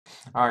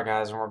Alright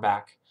guys, and we're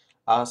back.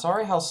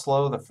 Sorry how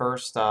slow the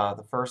first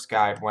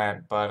guide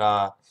went,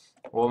 but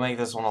we'll make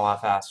this one a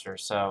lot faster.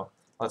 So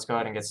let's go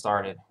ahead and get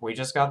started. We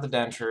just got the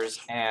dentures,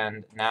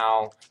 and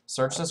now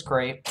search this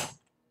crate,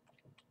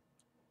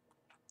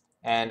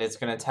 and it's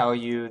going to tell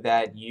you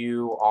that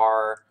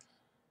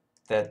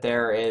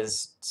there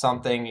is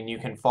something and you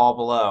can fall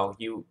below.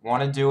 You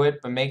want to do it,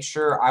 but make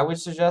sure, I would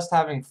suggest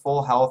having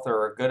full health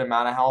or a good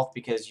amount of health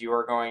because you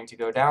are going to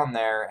go down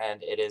there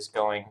and it is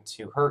going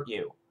to hurt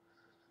you.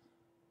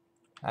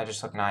 I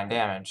just took 9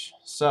 damage.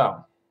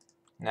 So,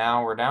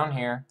 now we're down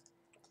here,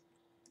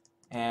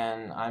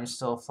 and I'm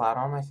still flat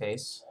on my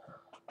face.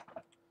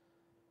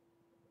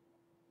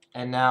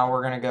 And now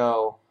we're gonna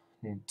go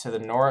to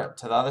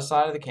the other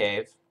side of the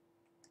cave.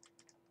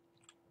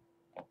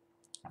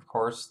 Of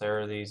course,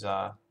 there are these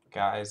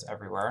guys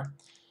everywhere.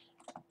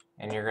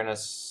 And you're gonna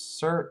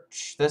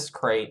search this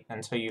crate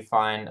until you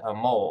find a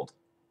mold,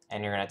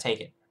 and you're gonna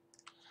take it.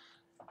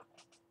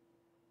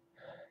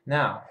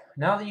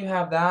 Now that you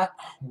have that,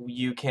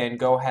 you can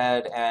go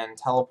ahead and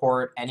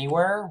teleport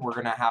anywhere.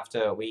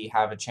 We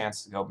have a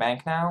chance to go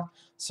bank now.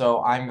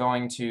 So I'm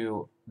going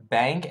to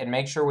bank and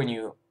make sure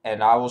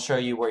and I will show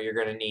you what you're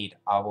going to need.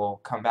 I will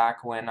come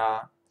back when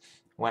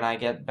I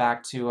get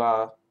back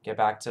to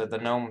the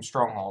gnome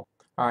stronghold.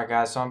 Alright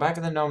guys, so I'm back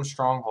at the gnome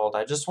stronghold.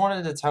 I just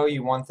wanted to tell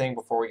you one thing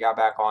before we got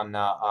back on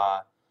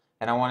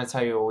and I want to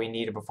tell you what we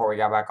needed before we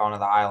got back onto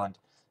the island.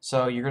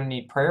 So you're going to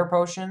need prayer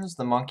potions,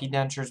 the monkey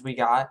dentures we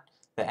got,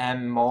 the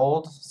M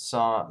mold,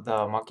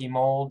 the monkey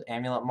mold,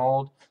 amulet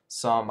mold,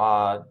 some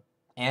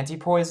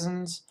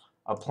anti-poisons,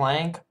 a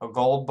plank, a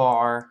gold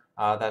bar,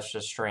 that's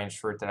just strange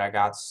fruit that I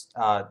got,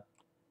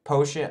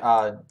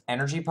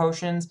 energy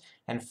potions,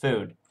 and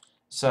food.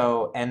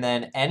 So, and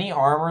then any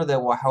armor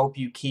that will help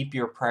you keep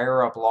your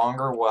prayer up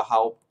longer will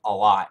help a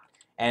lot.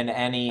 And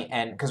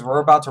because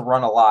we're about to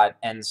run a lot,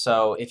 and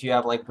so if you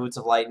have like boots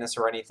of lightness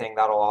or anything,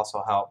 that'll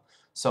also help.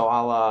 So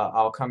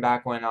I'll come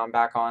back when I'm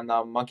back on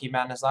the Monkey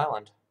Madness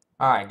Island.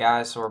 Alright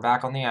guys, so we're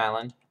back on the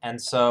island,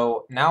 and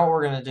so now what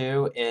we're going to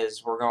do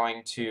is we're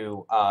going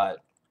to,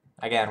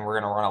 again, we're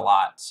going to run a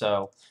lot,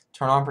 so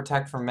turn on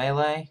Protect from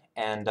Melee,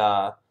 and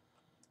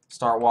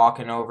start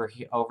walking over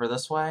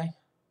this way.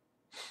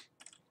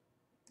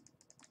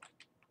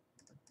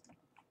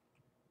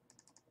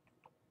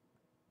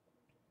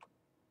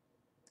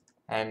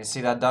 And you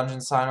see that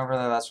dungeon sign over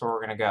there? That's where we're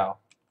going to go.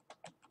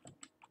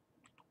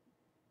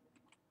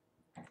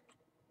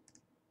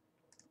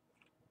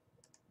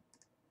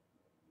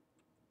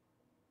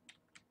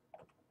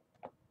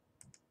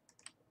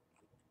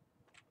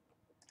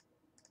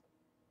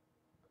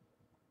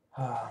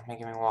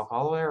 Making me walk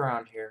all the way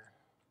around here.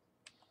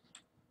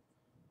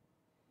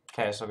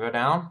 Okay, so go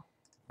down,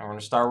 and we're going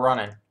to start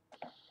running.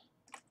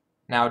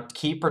 Now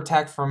keep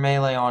Protect from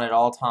Melee on at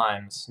all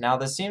times. Now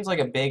this seems like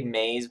a big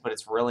maze, but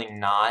it's really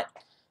not.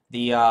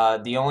 The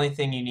only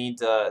thing you need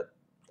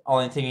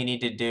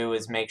to do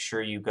is make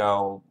sure you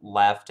go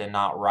left and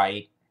not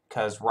right,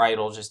 because right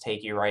will just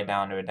take you right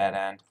down to a dead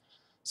end.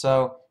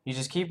 So you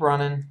just keep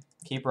running,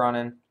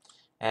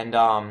 and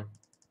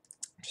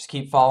just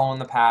keep following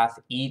the path.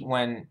 Eat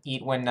when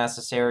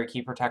necessary.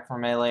 Keep Protect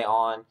from Melee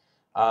on.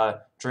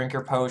 Drink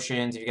your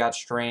potions. If you got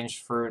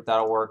strange fruit,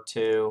 that'll work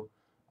too.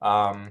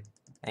 And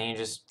you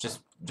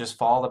just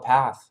follow the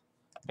path,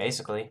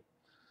 basically.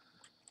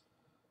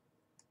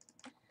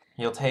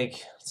 You'll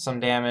take some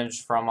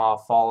damage from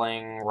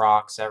falling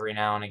rocks every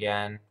now and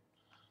again.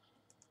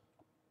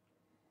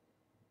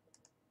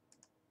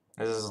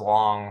 This is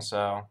long,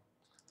 so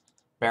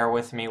bear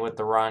with me with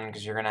the run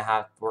because we're gonna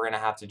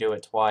have to do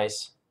it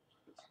twice.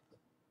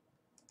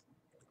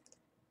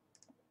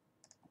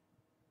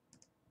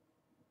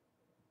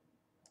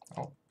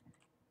 Oh.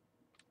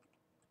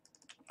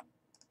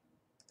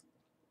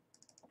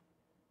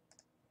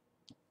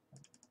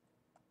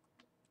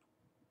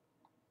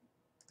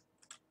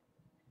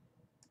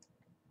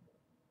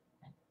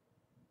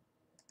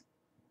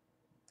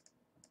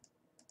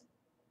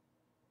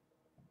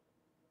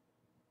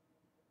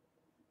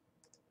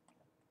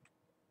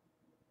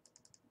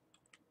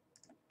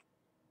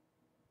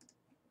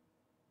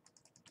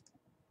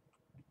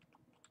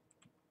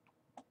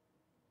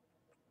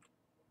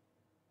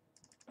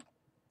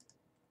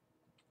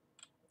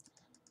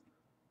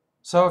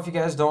 So if you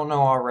guys don't know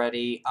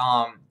already,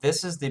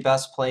 this is the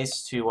best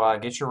place to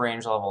get your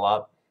range level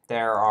up.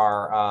 There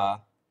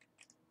are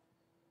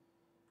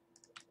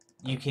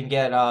you can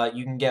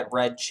get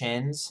red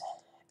chins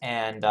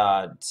and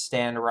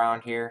stand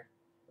around here,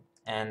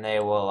 and they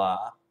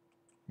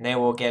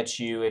will get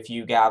you if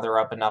you gather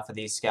up enough of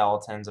these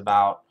skeletons.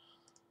 About,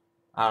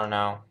 I don't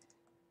know,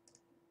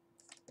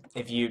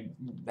 if you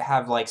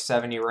have like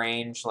 70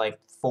 range, like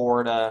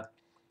 4 to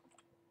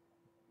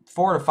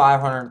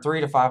 500,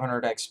 3 to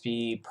 500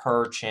 XP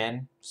per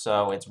chin,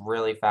 so it's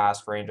really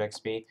fast range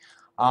XP.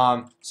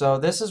 So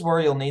this is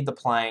where you'll need the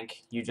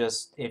plank.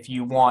 If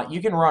you want,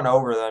 you can run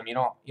over them. You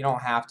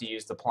don't have to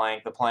use the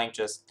plank. The plank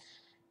just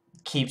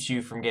keeps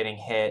you from getting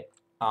hit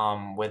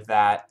with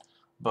that.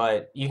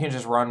 but you can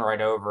just run right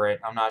over it.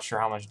 I'm not sure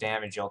how much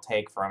damage you'll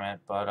take from it,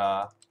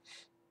 but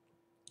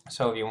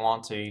so if you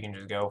want to, you can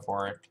just go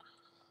for it.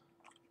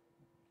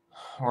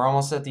 We're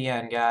almost at the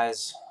end,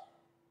 guys.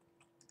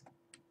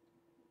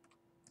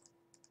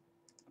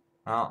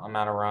 Oh, I'm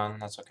out of run.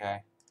 That's okay.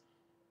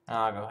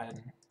 I'll go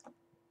ahead.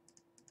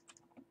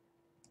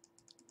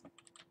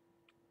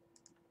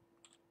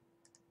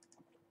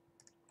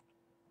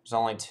 There's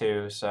only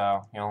 2,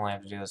 so you only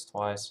have to do this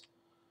twice.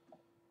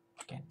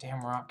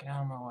 Damn rock, get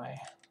out of my way.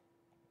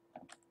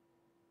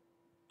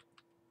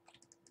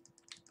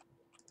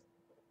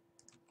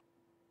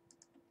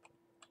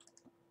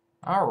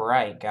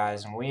 Alright,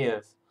 guys, and we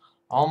have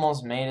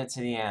almost made it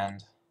to the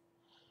end.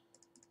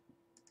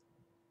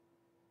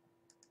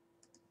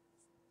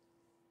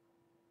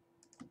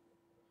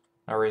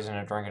 No reason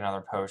to drink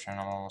another potion,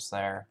 I'm almost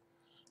there.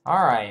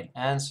 Alright,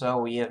 and so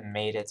we have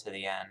made it to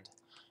the end.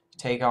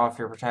 Take off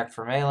your Protect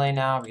for Melee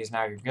now, because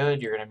now you're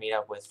good. You're going to meet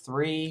up with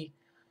 3.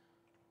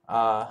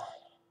 Let's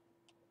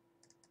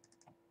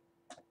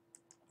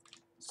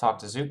talk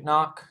to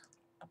Zootnock.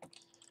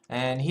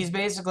 And he's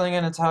basically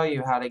going to tell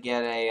you how to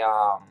get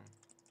a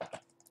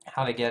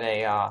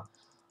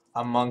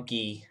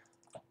monkey.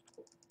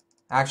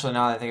 Actually,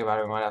 now that I think about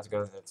it, we might have to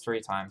go through it 3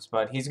 times.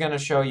 But he's going to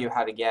show you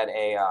how to get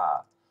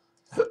a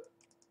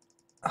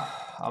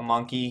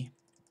monkey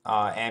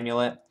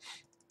amulet.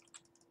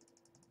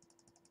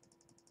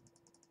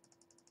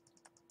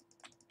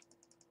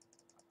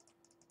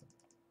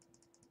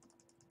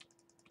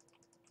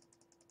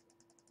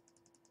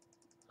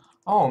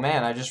 Oh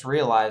man, I just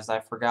realized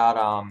I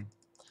forgot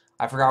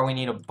we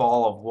need a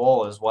ball of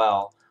wool as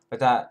well. But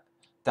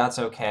that's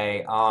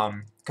okay.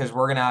 Because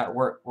we're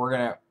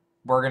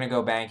gonna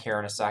go bank here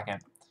in a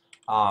second.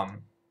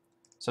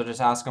 So just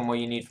ask him what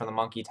you need for the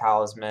monkey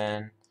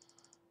talisman,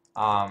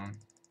 and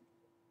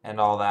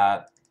all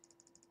that.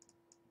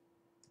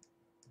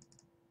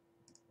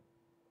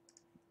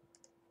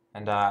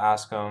 And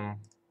ask him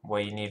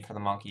what you need for the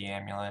monkey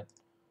amulet.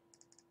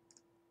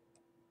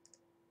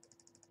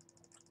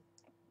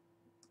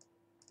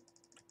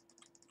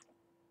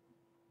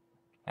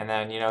 And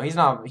then, you know, he's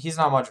not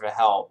much of a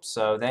help.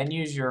 So then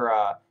use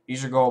your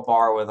gold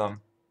bar with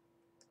him.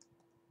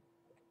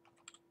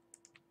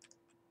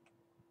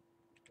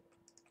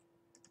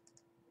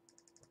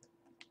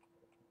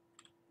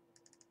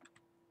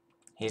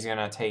 He's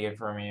gonna take it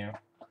from you.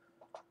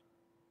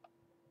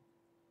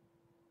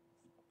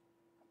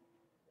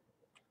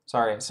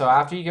 Sorry. So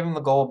after you give him the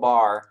gold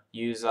bar,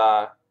 use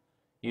the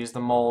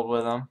mold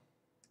with him,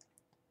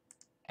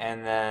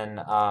 and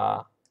then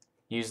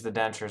use the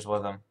dentures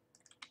with him.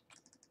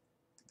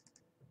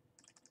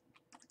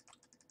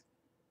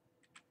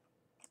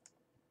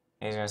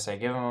 He's going to say,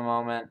 give him a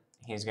moment.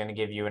 He's going to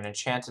give you an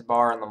enchanted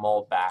bar and the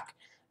mold back.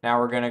 Now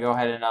we're going to go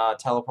ahead and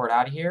teleport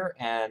out of here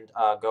and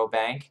go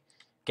bank,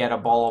 get a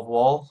ball of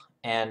wool,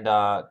 and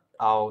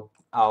I'll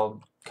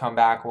come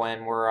back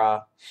when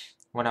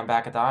I'm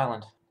back at the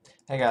island.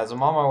 Hey guys,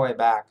 I'm on my way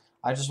back.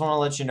 I just want to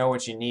let you know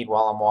what you need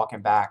while I'm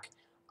walking back.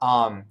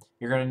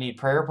 You're going to need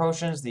prayer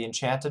potions, the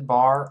enchanted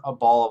bar, a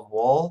ball of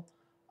wool,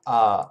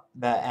 the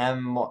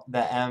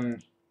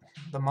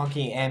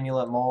monkey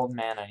amulet mold.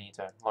 Man, I need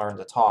to learn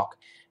to talk.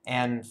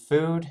 And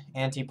food,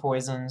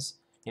 anti-poisons,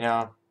 you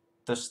know,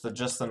 just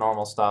the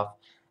normal stuff.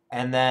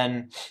 And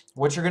then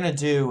what you're gonna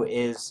do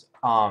is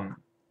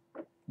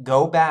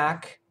go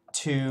back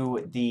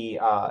to the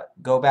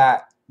go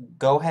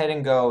ahead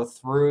and go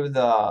through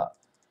the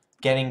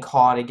getting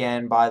caught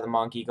again by the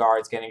monkey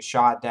guards, getting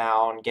shot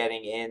down,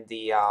 getting in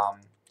the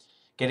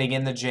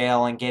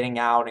jail and getting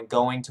out and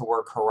going to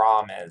where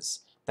Karam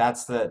is.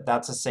 That's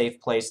a safe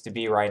place to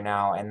be right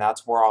now, and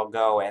that's where I'll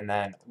go, and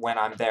then when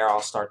I'm there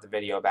I'll start the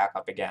video back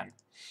up again.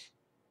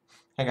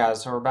 Hey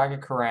guys, so we're back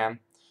at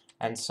Karam,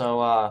 and so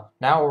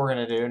now what we're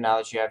going to do, now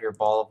that you have your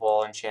ball of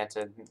wool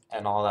enchanted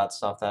and all that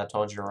stuff that I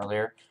told you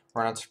earlier,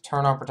 we're going to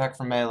turn on Protect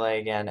from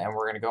Melee again, and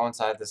we're going to go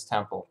inside this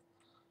temple.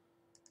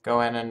 Go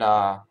in and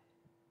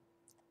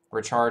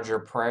recharge your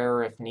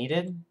prayer if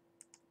needed.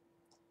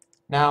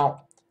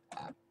 Now,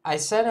 I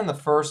said in the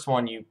first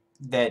one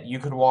that you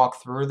could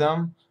walk through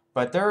them,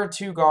 but there are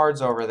 2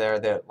 guards over there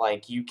that,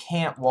 like, you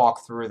can't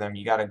walk through them.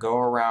 You got to go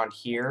around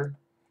here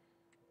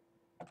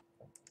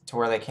to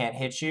where they can't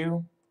hit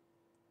you.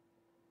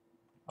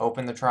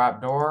 Open the trap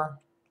door.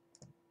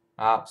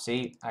 Ah,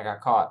 see, I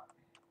got caught.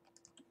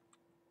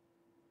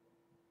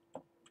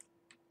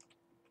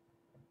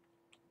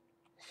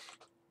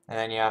 And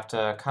then you have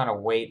to kind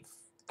of wait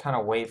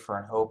for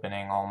an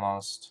opening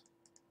almost,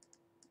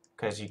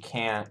 because you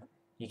can't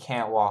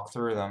walk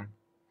through them.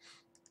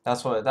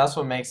 That's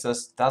what makes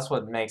this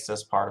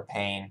part a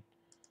pain.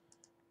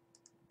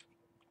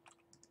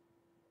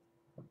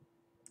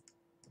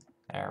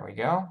 There we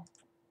go.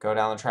 Go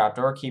down the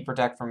trapdoor. Keep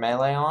Protect from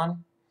Melee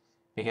on,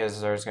 because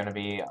there's going to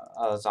be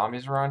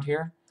zombies around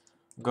here.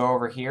 Go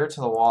over here to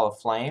the Wall of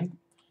Flame.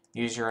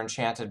 Use your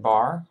enchanted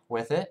bar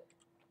with it.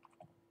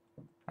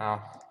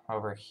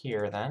 Over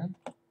here then.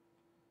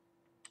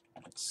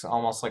 It's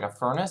almost like a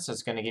furnace.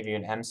 It's going to give you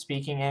an M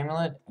speaking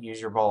amulet. Use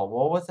your ball of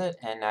wool with it,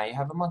 and now you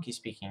have a monkey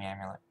speaking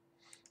amulet.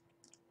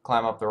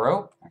 Climb up the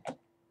rope.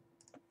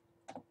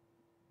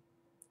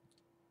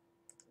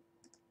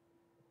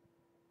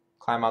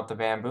 Climb up the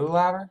bamboo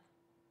ladder,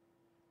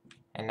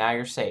 and now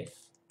you're safe.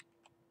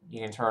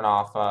 You can turn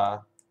off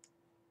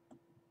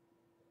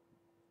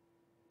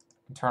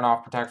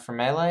protect from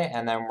melee,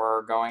 and then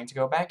we're going to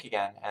go back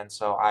again. And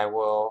so I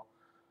will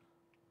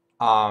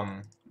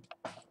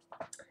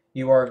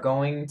you are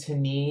going to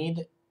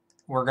need,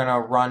 you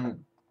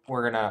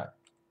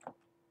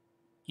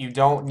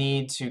don't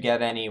need to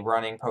get any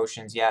running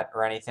potions yet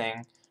or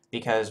anything,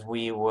 because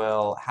we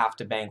will have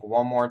to bank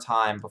one more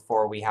time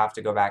before we have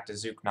to go back to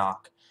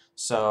Zooknock.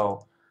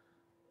 So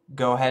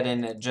go ahead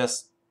and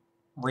just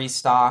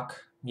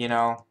restock,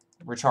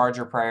 recharge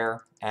your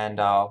prayer, and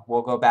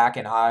we'll go back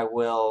and I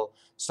will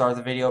start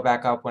the video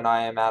back up when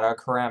I am at a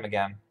Karam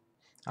again.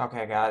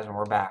 Okay guys, and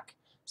we're back.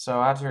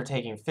 So after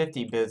taking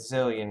 50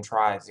 bazillion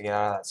tries to get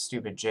out of that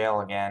stupid jail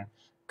again,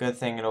 good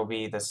thing it'll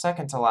be the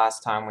second to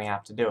last time we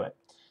have to do it.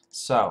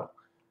 So,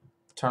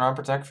 turn on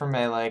Protect from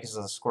Melee because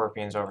of the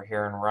scorpions over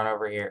here, and run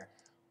over here.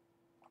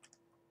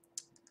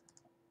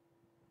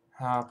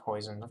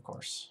 Poisoned, of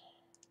course.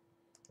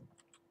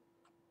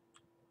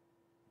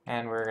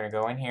 And we're going to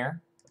go in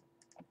here,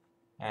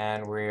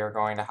 and we are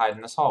going to hide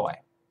in this hallway.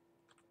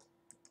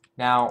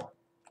 Now,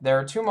 there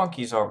are two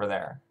monkeys over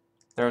there.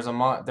 There's a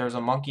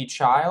monkey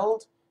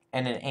child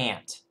and an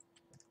ant.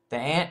 The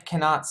ant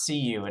cannot see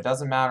you. It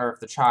doesn't matter if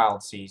the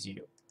child sees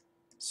you.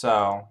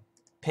 So,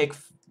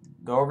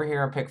 go over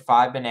here and pick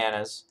 5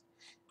 bananas,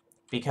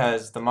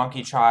 because the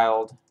monkey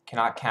child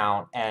cannot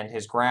count, and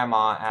his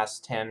aunt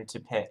asked him to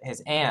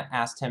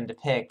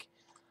pick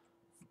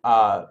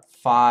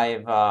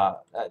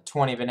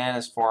 20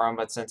 bananas for him,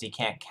 but since he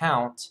can't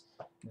count,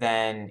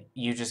 then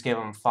you just give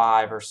him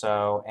 5 or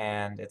so,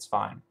 and it's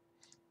fine.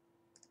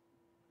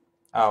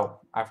 Oh,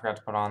 I forgot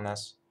to put on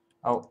this.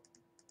 Oh,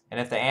 and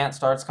if the ant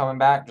starts coming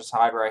back, just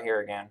hide right here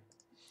again.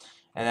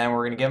 And then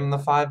we're gonna give him the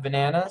 5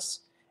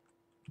 bananas.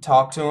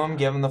 Talk to him,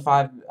 give him the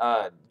 5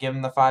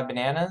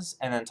 bananas,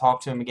 and then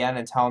talk to him again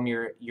and tell him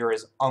you're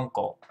his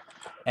uncle.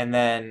 And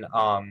then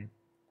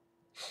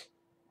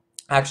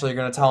actually,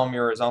 you're gonna tell him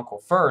you're his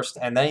uncle first,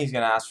 and then he's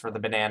gonna ask for the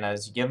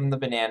bananas. You give him the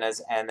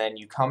bananas, and then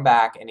you come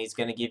back, and he's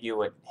gonna give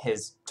you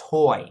his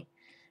toy,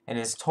 and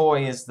his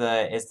toy is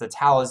the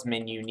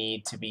talisman you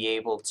need to be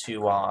able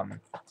to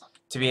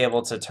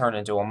turn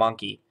into a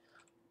monkey.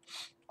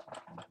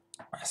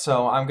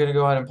 So I'm gonna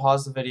go ahead and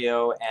pause the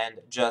video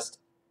and just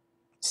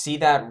see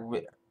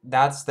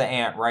that's the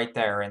ant right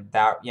there in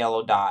that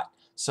yellow dot.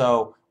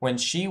 So when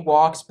she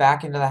walks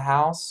back into the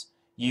house,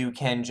 you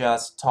can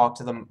just talk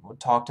to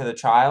the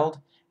child,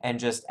 and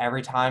just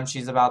every time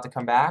she's about to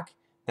come back,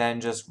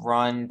 then just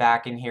run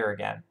back in here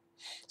again.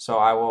 So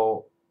I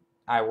will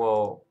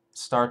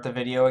start the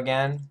video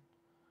again.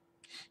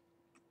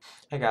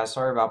 Hey guys,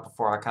 sorry about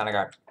before. I kind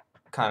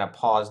of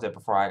paused it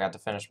before I got to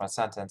finish my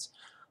sentence.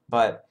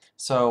 But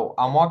so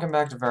I'm walking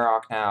back to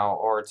Varrock now,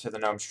 or to the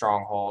Gnome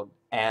Stronghold,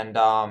 and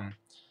I'll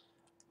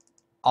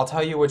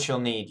tell you what you'll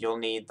need. You'll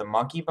need the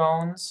monkey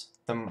bones,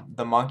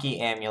 the monkey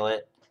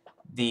amulet,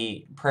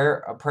 the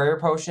prayer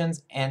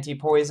potions,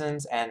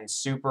 anti-poisons, and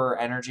super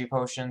energy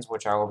potions,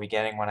 which I will be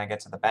getting when I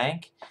get to the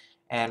bank,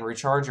 and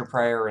recharge your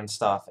prayer and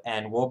stuff.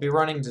 And we'll be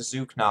running to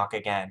Zooknock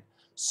again.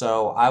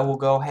 So I will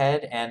go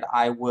ahead and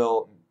I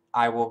will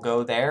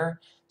go there,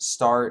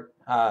 start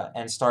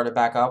it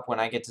back up when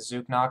I get to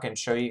Zooknock, and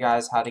show you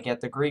guys how to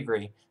get the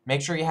Greegree.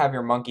 Make sure you have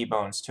your monkey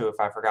bones too, if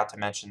I forgot to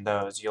mention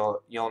those.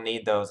 You'll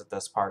need those at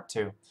this part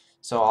too.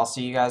 So I'll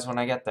see you guys when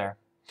I get there.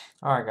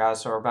 Alright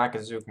guys, so we're back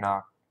at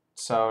Zooknock.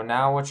 So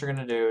now what you're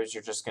going to do is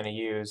you're just going to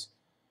use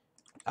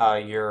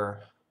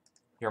your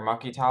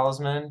monkey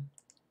talisman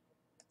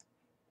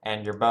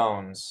and your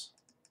bones.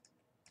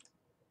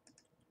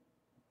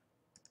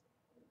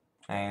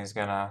 And he's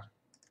going to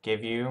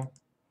give you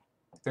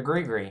the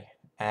Greegree.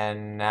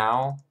 And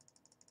now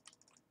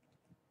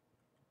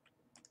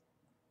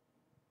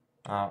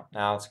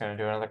it's going to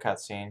do another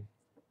cutscene.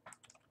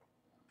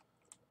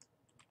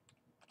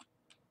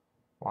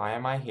 Why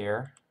am I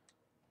here?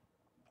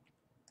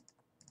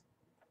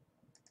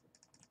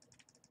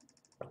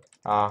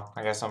 Oh,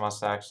 I guess I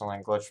must have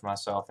accidentally glitched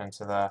myself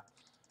into the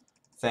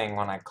thing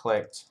when I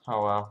clicked.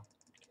 Oh well.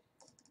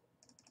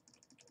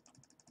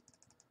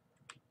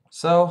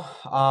 So,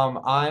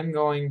 I'm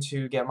going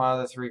to get my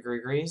other 3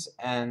 Greegrees,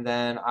 and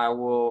then I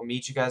will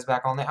meet you guys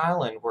back on the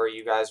island, where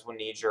you guys will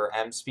need your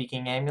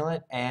M-speaking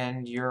amulet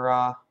and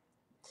your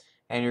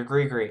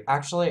Greegree.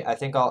 Actually, I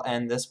think I'll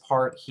end this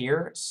part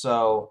here,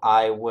 so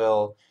I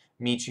will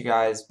meet you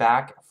guys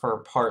back for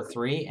part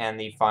 3 and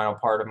the final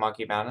part of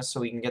Monkey Madness,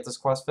 so we can get this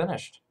quest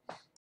finished.